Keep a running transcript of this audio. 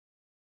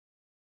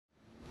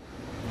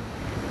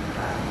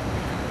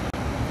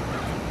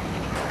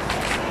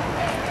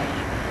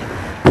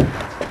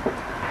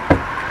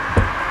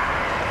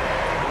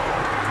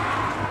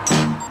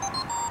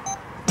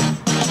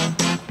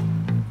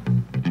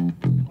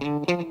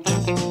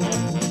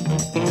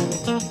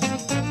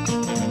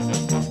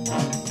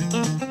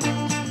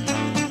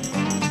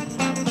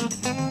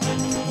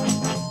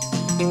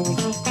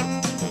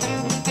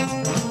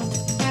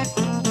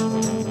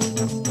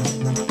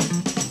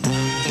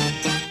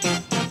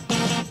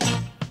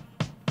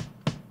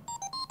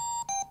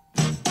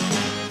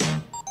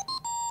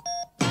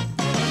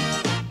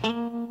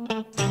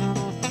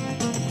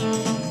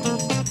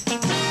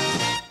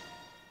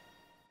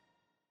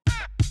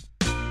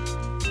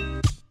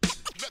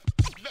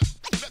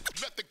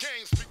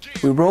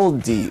We roll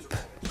deep.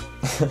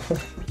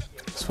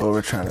 That's what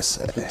we're trying to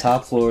say. The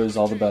top floor is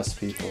all the best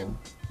people.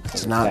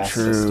 It's not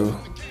true.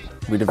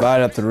 We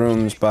divide up the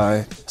rooms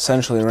by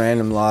essentially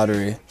random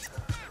lottery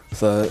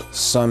with a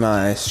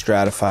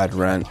semi-stratified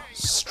rent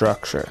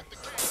structure.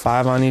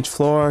 5 on each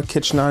floor,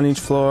 kitchen on each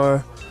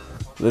floor,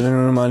 living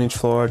room on each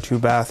floor, 2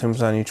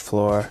 bathrooms on each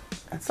floor.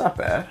 That's not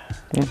bad.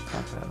 Yeah. Not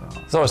bad at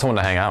all. There's always someone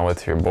to hang out with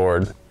if you're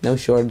bored. No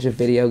shortage of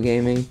video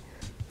gaming.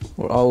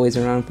 We're always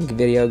around for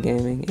video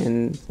gaming,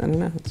 and I don't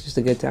know, it's just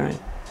a good time.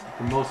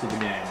 For most of the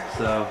game,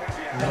 so.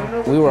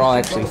 We were all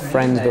actually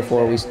friends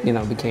before we,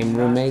 became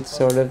roommates,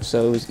 sort of,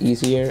 so it was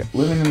easier.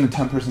 Living in the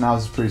 10-person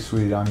house is pretty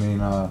sweet. I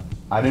mean,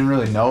 I didn't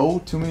really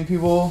know too many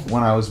people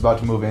when I was about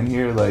to move in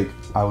here. Like,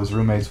 I was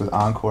roommates with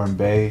Encore and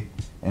Bay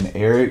and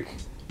Eric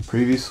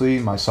previously,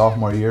 my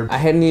sophomore year. I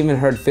hadn't even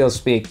heard Phil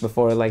speak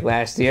before, like,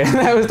 last year.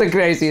 That was the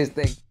craziest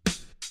thing.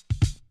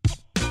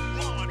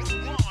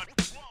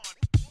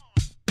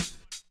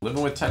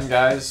 Living with 10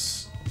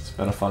 guys, it's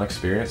been a fun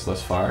experience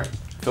thus far.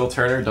 Phil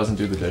Turner doesn't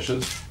do the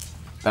dishes.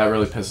 That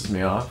really pisses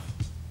me off.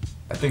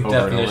 I think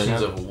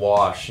definitions of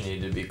wash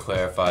need to be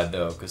clarified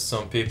though, because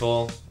some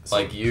people,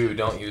 like you,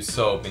 don't use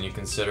soap and you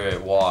consider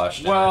it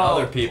washed, and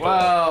other people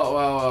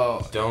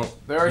don't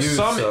use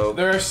soap.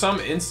 There are some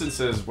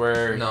instances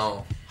where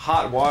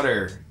hot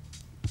water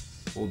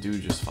will do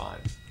just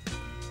fine,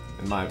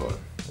 in my book.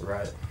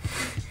 Right.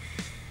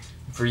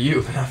 For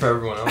you, but not for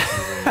everyone else.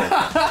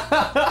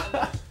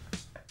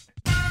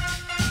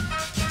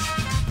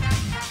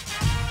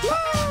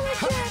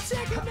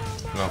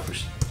 No, if we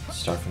should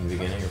start from the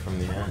beginning or from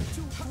the end?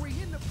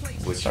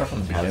 We start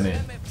from the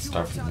beginning.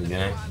 Start from the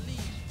beginning.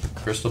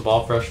 Crystal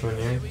ball freshman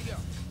year.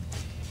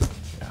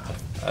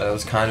 That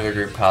was kind of a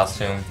group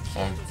costume.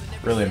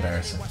 Really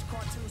embarrassing.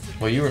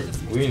 Well,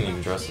 we didn't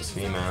even dress as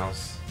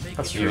females.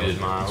 That's you true.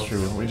 did, Miles. That's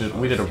true.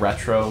 We did a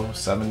retro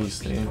 70s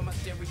theme.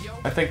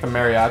 I think the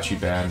mariachi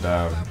band.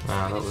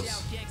 That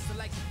was.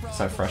 Was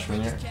that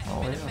freshman year?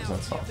 Oh yeah, was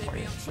that sophomore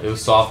year? It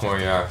was sophomore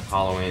year,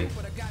 Halloween.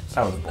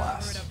 That was a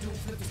blast.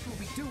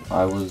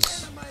 I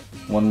was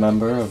one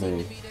member of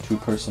a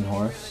 2-person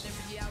horse.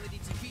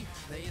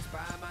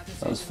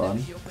 That was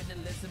fun.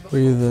 Were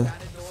you the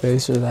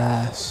face or the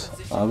ass?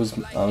 I was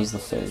the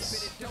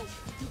face.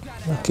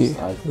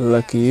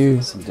 Lucky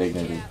you. Some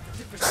dignity.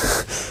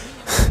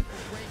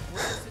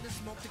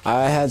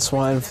 I had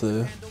swine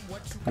flu,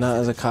 not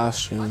as a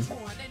costume.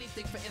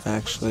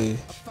 Actually,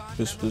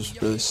 just was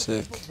really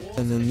sick.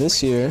 And then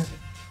this year,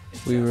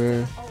 we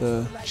were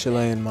the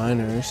Chilean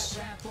miners.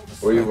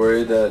 Were you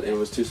worried that it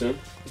was too soon?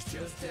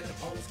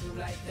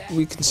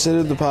 We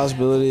considered the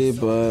possibility,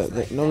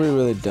 but nobody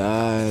really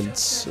died,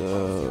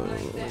 so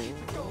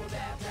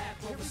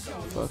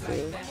fuck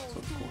it.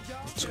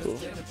 It's cool.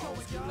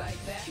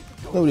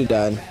 Nobody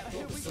died.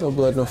 No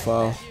blood, no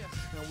foul.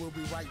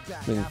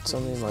 I mean,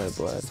 somebody might have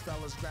bled.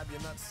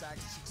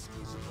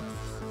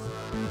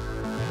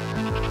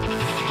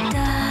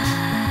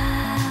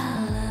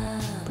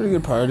 Pretty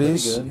good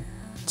parties. Pretty good.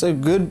 It's like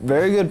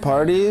very good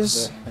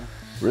parties.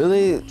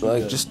 Really,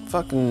 like, just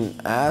fucking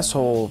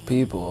asshole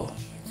people.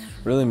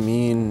 Really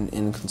mean,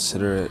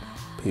 inconsiderate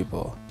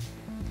people.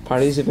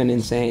 Parties have been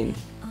insane.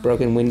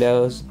 Broken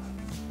windows.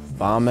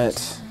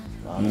 Vomit.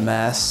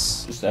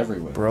 Mess. Just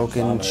everywhere.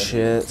 Broken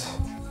shit.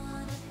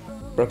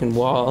 Broken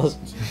walls.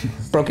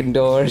 Broken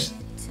doors.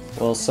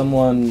 Well,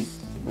 someone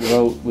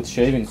wrote with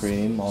shaving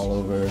cream all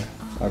over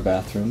our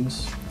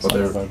bathrooms.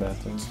 Of our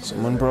bathrooms.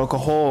 Someone broke a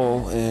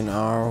hole in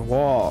our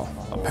wall.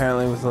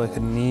 Apparently with like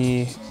a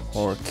knee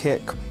or a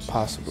kick,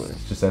 possibly.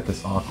 Just at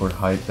this awkward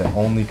height that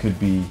only could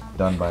be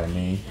done by a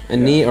knee. A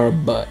knee or a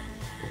butt.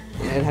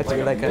 Yeah, it had to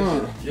be like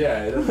a...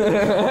 Yeah,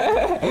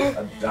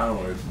 a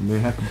downward. They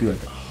have to be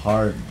like a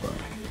hard butt.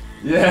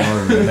 Yeah.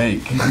 In order to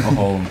make a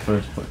hole in the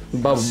first place.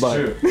 Bubble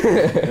butt.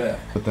 Yeah.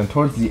 But then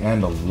towards the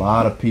end, a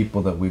lot of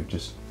people that we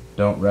just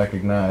don't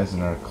recognize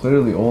and are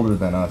clearly older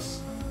than us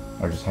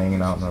are just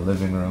hanging out in our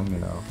living room, you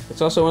know.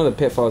 It's also one of the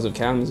pitfalls of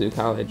Kalamazoo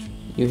College.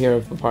 You hear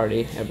of a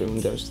party, everyone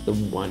goes to the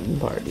one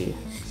party.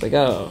 It's like,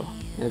 oh,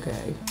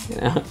 okay, you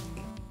know.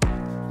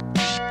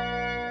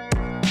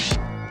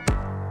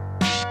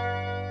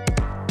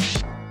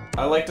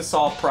 I like to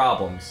solve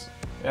problems.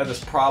 I had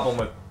this problem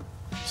with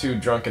 2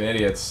 drunken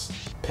idiots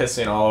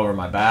pissing all over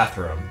my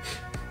bathroom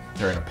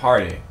during a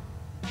party.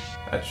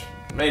 That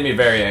made me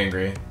very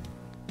angry.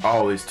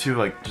 Oh, these 2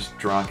 like just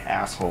drunk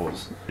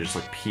assholes. They just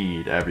like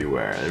peed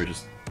everywhere. They were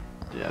just,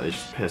 yeah, they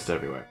just pissed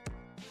everywhere.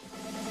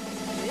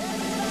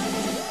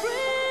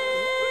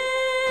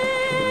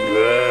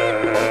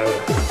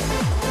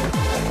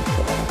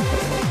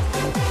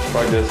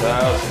 Fuck this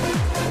house.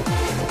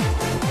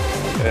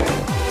 Okay.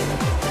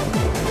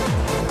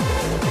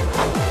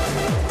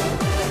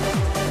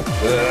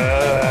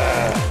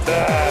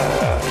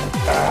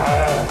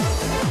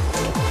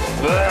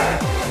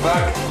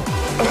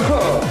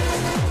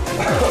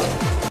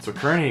 So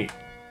Kearney,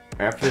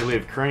 after they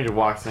leave, Kearney just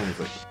walks in. He's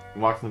like,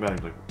 walks in the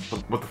bedroom. He's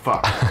like, what the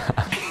fuck?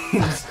 He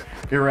just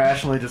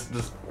irrationally just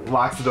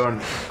locks the door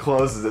and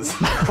closes it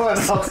so no one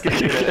else can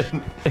get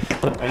in.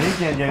 And he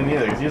can't get in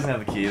either because he doesn't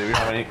have the key. We don't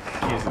have any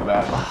keys to the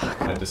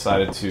bathroom. I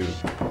decided to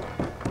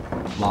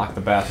lock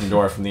the bathroom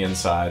door from the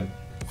inside,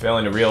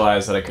 failing to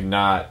realize that I could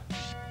not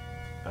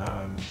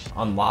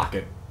unlock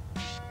it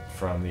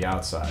from the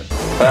outside.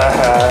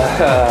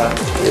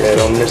 Yeah,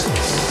 don't miss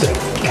it.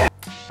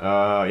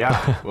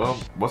 Yeah, well,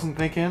 wasn't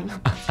thinking,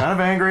 kind of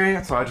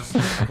angry, so I just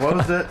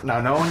closed it.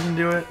 Now no one can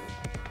do it.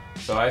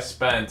 So I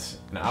spent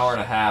an hour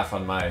and a half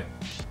on my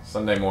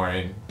Sunday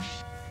morning,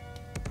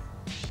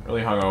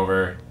 really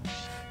hungover,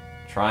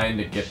 trying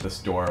to get this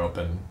door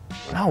open.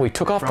 No, we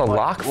took off the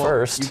lock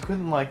first. You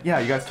couldn't yeah,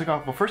 you guys took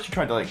off, well first you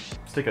tried to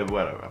stick a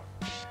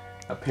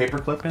paper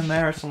clip in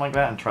there or something like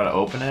that and try to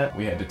open it.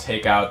 We had to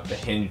take out the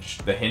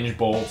hinge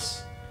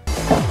bolts.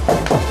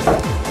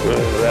 What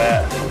is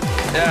that?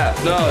 Yeah,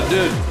 no,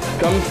 dude,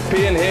 come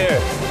pee in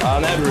here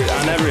on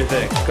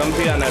everything. Come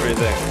pee on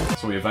everything.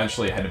 So we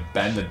eventually had to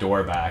bend the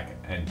door back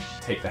and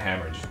take the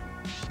hammer and just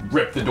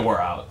rip the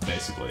door out,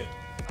 basically. I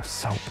was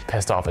so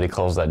pissed off that he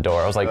closed that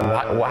door. I was like,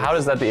 how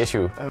is that the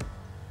issue?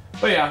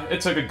 But yeah,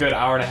 it took a good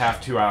hour and a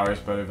half, 2 hours,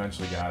 but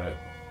eventually got it.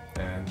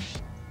 And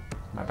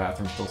my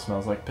bathroom still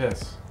smells like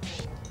piss.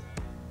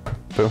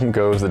 Boom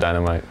goes the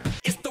dynamite.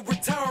 It's the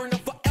return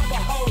of forever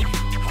hope.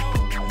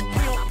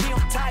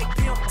 Pimp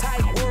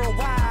tight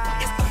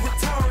worldwide. It's the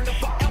return of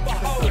forever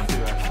hope.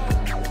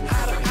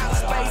 Outer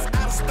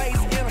space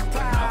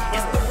enterprise.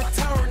 It's the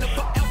return of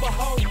forever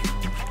hope.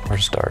 Where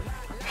to start?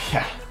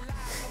 Yeah,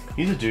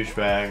 he's a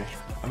douchebag,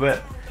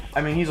 but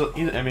I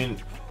mean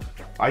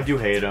I do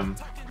hate him,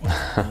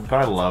 but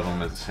I love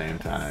him at the same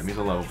time. He's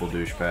a lovable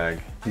douchebag.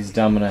 He's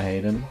dumb and I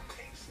hate him.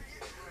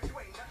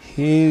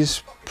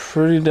 He's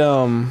pretty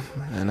dumb,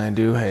 and I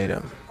do hate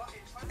him.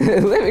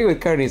 Living with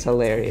Carney's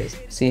hilarious.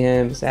 See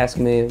him just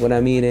asking me what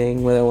I'm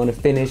eating, whether I want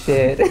to finish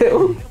it,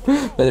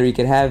 whether he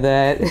can have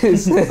that.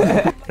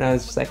 And I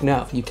was just like,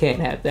 no, you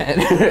can't have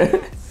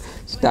that.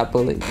 Stop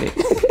bullying me.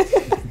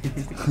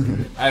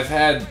 I've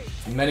had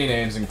many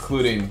names,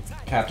 including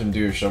Captain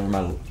Douche, over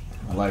my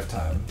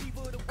lifetime.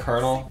 The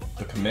Colonel,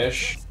 the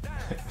Commish,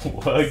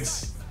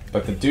 Wugs.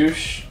 But the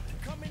Douche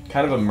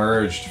kind of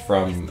emerged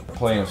from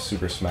playing with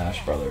Super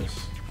Smash Brothers.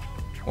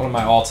 One of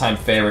my all-time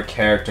favorite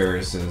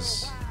characters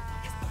is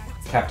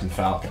Captain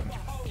Falcon.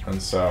 And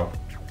so,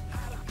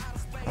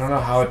 I don't know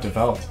how it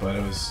developed, but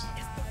it was,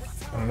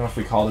 I don't know if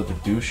we called it the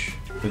douche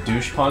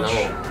punch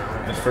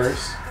at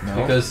first. No?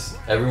 Because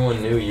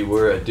everyone knew you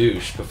were a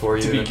douche before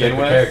you even picked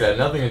the character. It had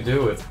nothing to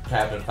do with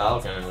Captain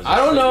Falcon. It was I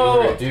don't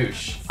know. You were a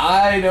douche.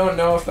 I don't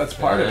know if that's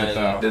part of it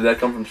though. Did that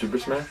come from Super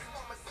Smash?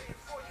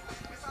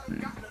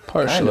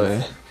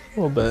 Partially. A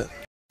little bit.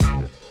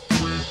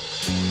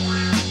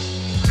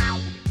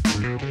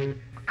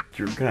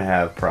 You're gonna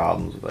have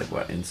problems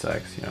with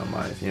insects,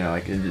 mice, you're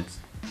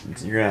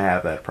gonna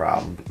have that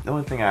problem. The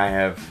only thing I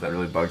have that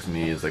really bugs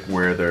me is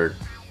where they're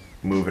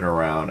moving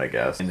around, I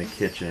guess, in the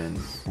kitchen,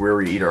 where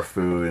we eat our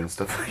food and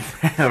stuff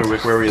like that,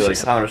 where we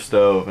on our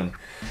stove and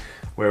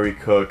where we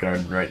cook,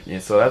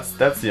 and so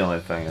that's the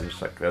only thing. I'm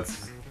just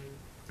there's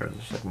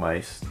just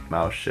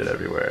mouse shit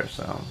everywhere.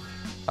 So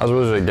I was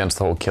really against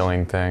the whole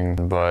killing thing,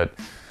 but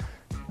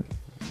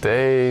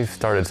they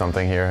started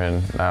something here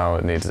and now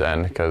it needs to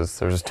end because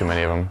there's just too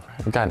many of them.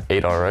 We've gotten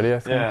 8 already, I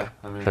think. Yeah,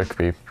 I mean, there could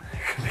be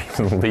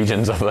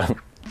legions of them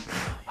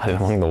hiding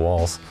among the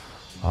walls.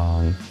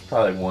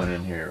 Probably one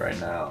in here right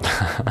now,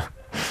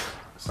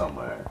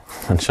 somewhere.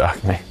 It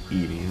shocked me.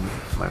 Eating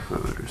my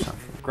food or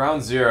something.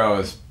 Ground Zero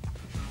is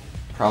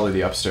probably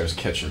the upstairs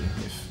kitchen.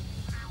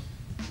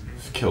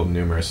 We've killed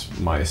numerous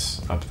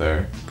mice up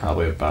there,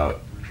 probably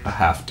about a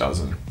half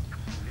dozen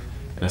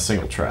in a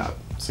single trap.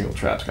 Single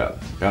trap's got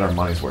our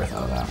money's worth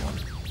out of that one.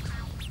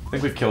 I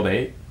think we've killed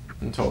 8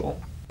 in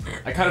total.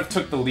 I kind of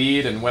took the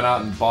lead and went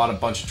out and bought a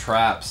bunch of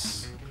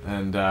traps,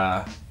 and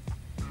I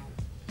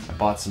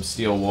bought some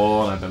steel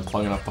wool and I've been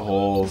plugging up the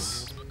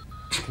holes.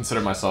 I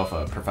consider myself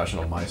a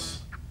professional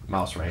mouse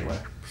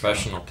wrangler.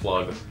 Professional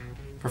plug.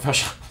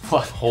 Professional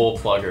plug. Hole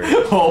plugger.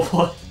 Hole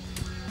plug.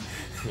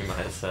 You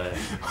might say.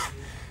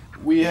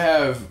 We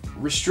have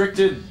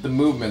restricted the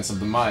movements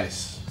of the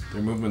mice.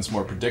 Their movements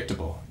more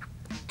predictable.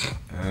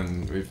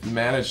 And we've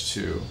managed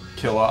to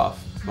kill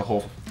off the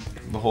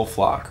whole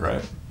flock,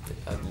 right?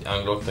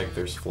 I don't think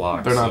there's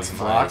flocks. They're not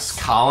flocks.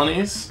 Mice.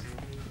 Colonies?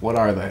 What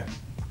are they?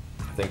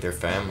 I think they're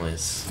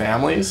families.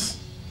 Families?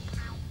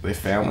 Are they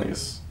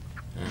families?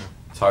 Yeah.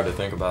 It's hard to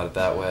think about it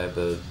that way,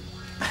 but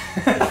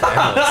they're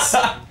families.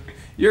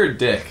 You're a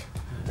dick.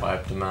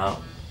 Wiped them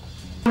out.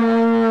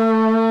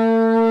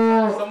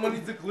 Someone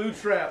needs a glue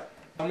trap.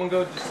 Someone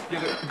go just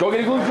get it. Go get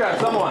a glue trap,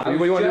 someone. I What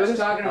do you want to do was with just this?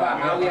 talking about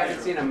how we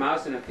haven't seen a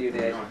mouse in a few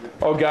days.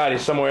 Oh god,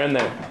 he's somewhere in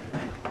there.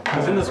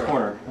 He's in this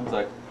corner. I was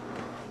like,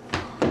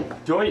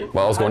 Joy.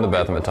 Well, I was going to the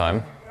bathroom at the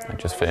time. I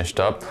just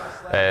finished up,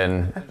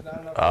 and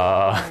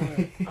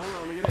I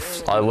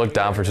looked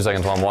down for 2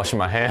 seconds while I'm washing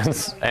my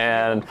hands,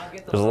 and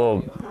there's a little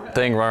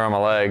thing running around my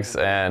legs,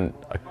 and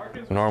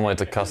normally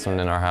it's a custom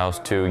in our house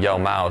to yell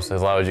mouse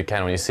as loud as you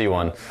can when you see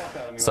one.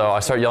 So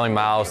I start yelling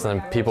mouse, and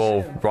then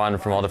people run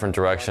from all different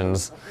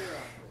directions.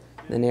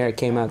 Then Eric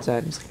came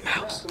outside and was like,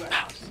 mouse,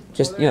 mouse.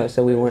 Just, you know,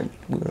 so we wouldn't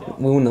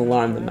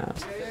alarm the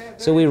mouse.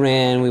 So we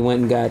ran, we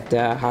went and got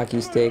hockey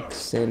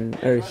sticks,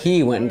 or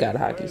he went and got a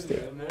hockey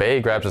stick. Bay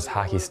grabbed his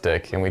hockey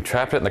stick, and we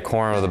trapped it in the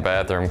corner of the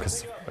bathroom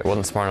because it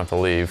wasn't smart enough to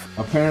leave.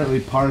 Apparently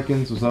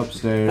Parkins was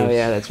upstairs. Oh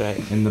yeah, that's right.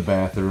 In the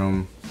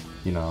bathroom,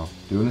 you know,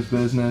 doing his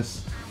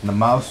business. And the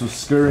mouse was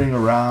scurrying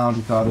around.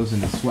 He thought it was in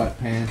his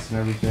sweatpants and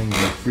everything.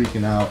 He was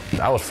freaking out.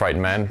 I was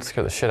frightened, man. It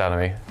scared the shit out of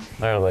me,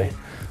 literally.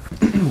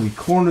 We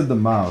cornered the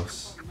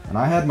mouse. And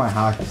I had my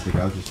hockey stick.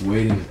 I was just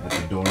waiting at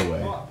the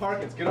doorway.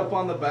 Parkins, get up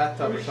on the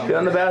bathtub or something. Get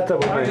on the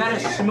bathtub with me. You gotta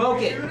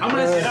smoke it. I'm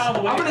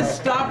gonna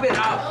stop it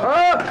up.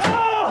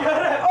 Oh!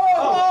 Get it!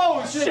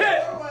 Oh,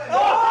 shit!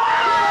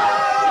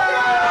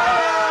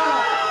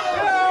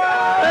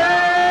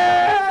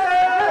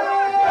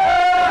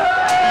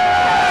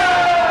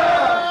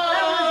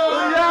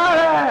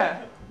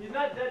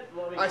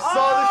 I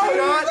saw the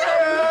shot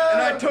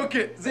and I took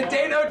it.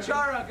 Zdeno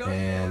Chara, go.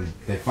 And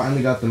they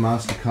finally got the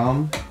mouse to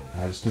come.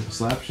 I just took a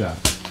slap shot.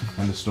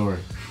 End of story.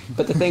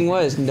 But the thing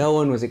was, no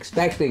one was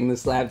expecting the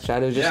slap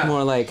shot. It was just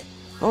more like,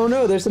 oh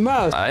no, there's a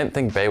mouse. I didn't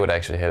think Bay would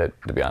actually hit it,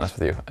 to be honest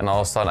with you. And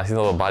all of a sudden, I see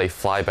the little body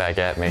fly back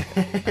at me.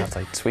 And I was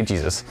like, sweet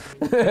Jesus.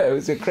 It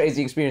was a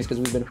crazy experience because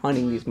we've been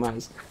hunting these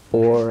mice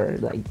for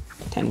like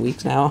 10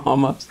 weeks now,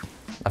 almost.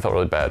 I felt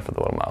really bad for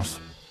the little mouse.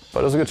 But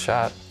it was a good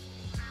shot.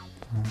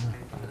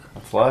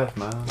 It's life,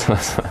 man.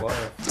 It's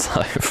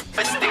life.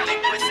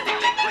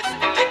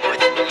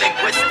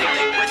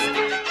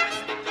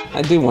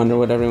 I do wonder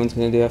what everyone's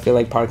gonna do. I feel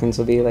like Parkins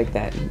will be like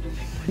that,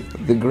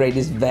 the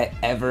greatest vet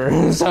ever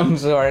of some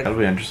sort. That'll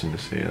be interesting to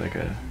see, like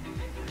a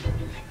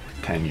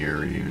 10-year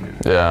reunion.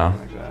 Yeah.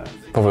 Like that.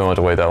 Hopefully we won't have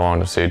to wait that long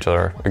to see each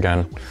other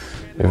again.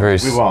 Be very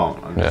We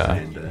won't. I'm just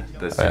saying to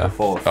see the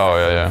full effect. Oh,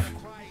 yeah.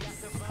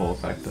 Full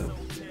effect of.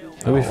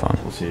 It'll be fun.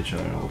 We'll see each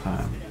other all the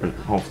time. Or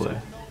hopefully.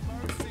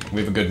 We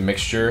have a good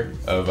mixture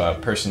of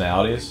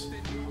personalities.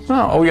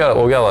 No, we got a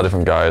lot of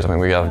different guys. I mean,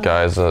 we have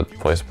guys that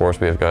play sports,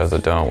 we have guys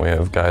that don't. We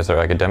have guys that are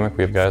academic,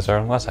 we have guys that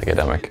are less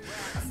academic.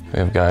 We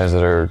have guys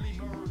that are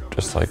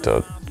just like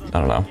to, I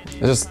don't know. It's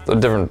just a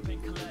different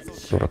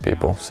group of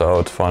people. So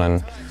it's fun,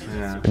 and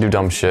we do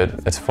dumb shit.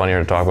 It's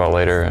funnier to talk about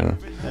later, and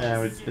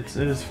yeah, it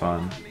is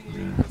fun.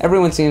 Yeah.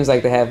 Everyone seems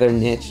like they have their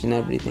niche and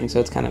everything, so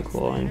it's kind of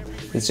cool. And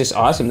it's just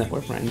awesome that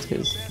we're friends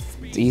because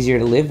it's easier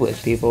to live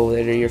with people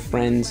that are your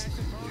friends.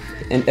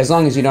 And as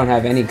long as you don't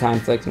have any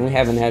conflict, and we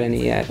haven't had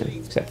any yet,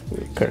 except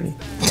for Courtney.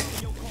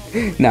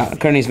 No,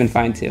 Courtney's been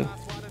fine too.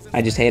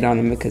 I just hate on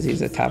him because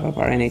he's a top of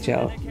our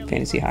NHL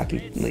fantasy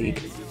hockey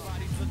league.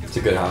 It's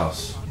a good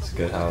house. It's a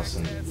good house,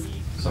 and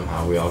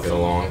somehow we all get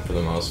along for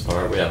the most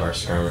part. We have our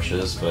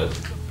skirmishes, but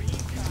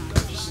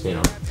just, you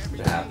know,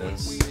 it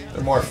happens.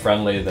 They're more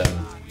friendly than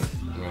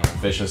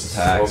vicious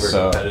attacks.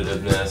 Over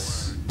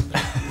competitiveness,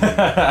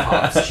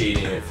 ops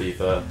cheating at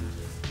FIFA,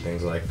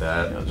 things like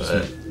that.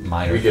 But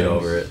minor we get things.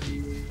 over it.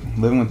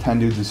 Living with 10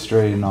 dudes is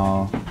straight and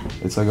all.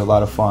 It's like a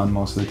lot of fun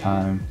most of the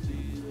time.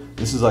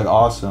 This is like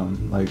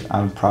awesome. Like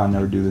I would probably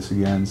never do this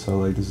again. So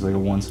like this is like a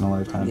once in a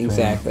lifetime thing.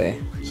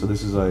 Exactly. So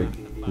this is gonna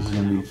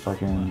be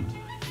fucking.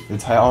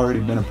 It's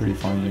already been a pretty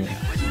fun year.